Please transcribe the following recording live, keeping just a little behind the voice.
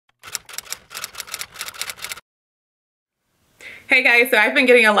Hey guys, so I've been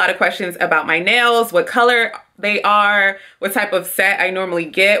getting a lot of questions about my nails, what color they are, what type of set I normally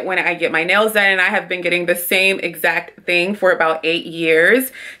get when I get my nails done, and I have been getting the same exact thing for about 8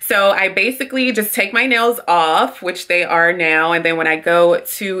 years. So I basically just take my nails off, which they are now, and then when I go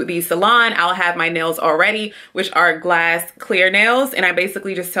to the salon, I'll have my nails already, which are glass clear nails, and I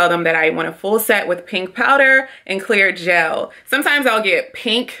basically just tell them that I want a full set with pink powder and clear gel. Sometimes I'll get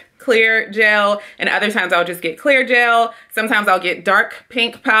pink clear gel, and other times I'll just get clear gel. Sometimes I'll get dark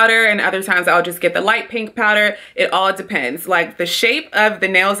pink powder, and other times I'll just get the light pink powder. It all depends. Like the shape of the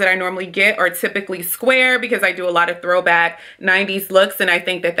nails that I normally get are typically square because I do a lot of throwback 90s looks, and I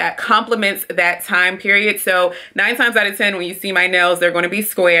think that that complements that time period. So 9 times out of 10 when you see my nails, they're going to be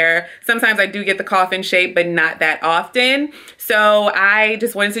square. Sometimes I do get the coffin shape, but not that often. So I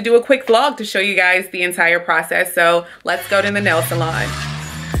just wanted to do a quick vlog to show you guys the entire process. So let's go to the nail salon.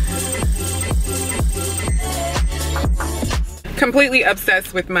 Completely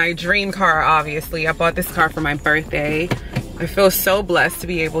obsessed with my dream car, obviously. I bought this car for my birthday. I feel so blessed to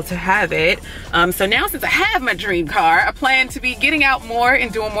be able to have it. So now since I have my dream car, I plan to be getting out more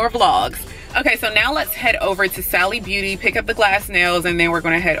and doing more vlogs. Okay, so now let's head over to Sally Beauty, pick up the glass nails, and then we're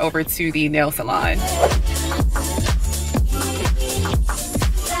gonna head over to the nail salon.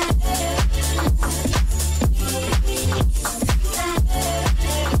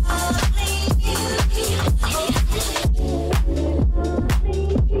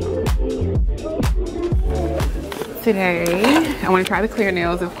 Today, I want to try the clear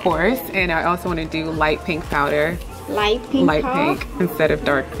nails, of course, and I also want to do light pink powder. Light pink Light powder? pink instead of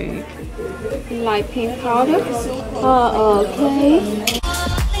dark pink. Light pink powder? Okay.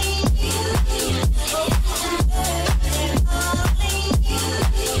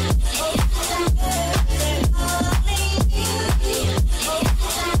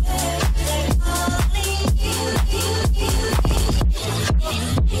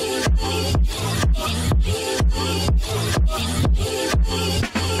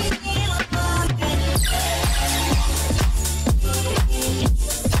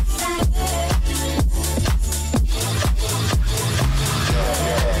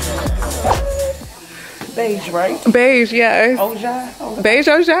 Beige, right? Beige, yes. Ojai? Beige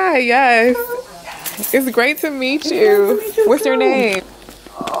Ojai, yes. It's great to meet you. What's your name?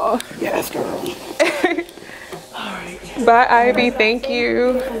 Oh, yes, girl. Alright. Bye, Ivy. Thank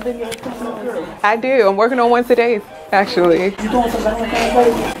you. I do. I'm working on one today, actually. You doing some Valentine's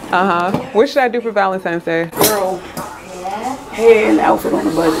Day? What should I do for Valentine's Day? Girl, head and outfit on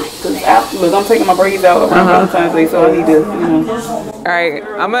the budget. Because afterwards, I'm taking my braids out around Valentine's Day, so I need to, you know. All right,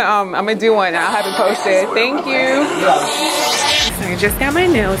 I'm gonna do one. I'll have it posted. Thank you. So I just got my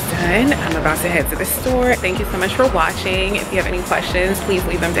nails done. I'm about to head to the store. Thank you so much for watching. If you have any questions, please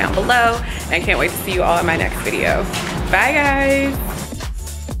leave them down below. And I can't wait to see you all in my next video. Bye, guys.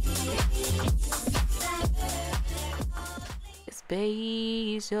 It's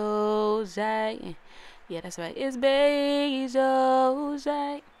Beige Ojai. Yeah, that's right. It's Beige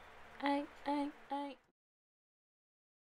Ojai.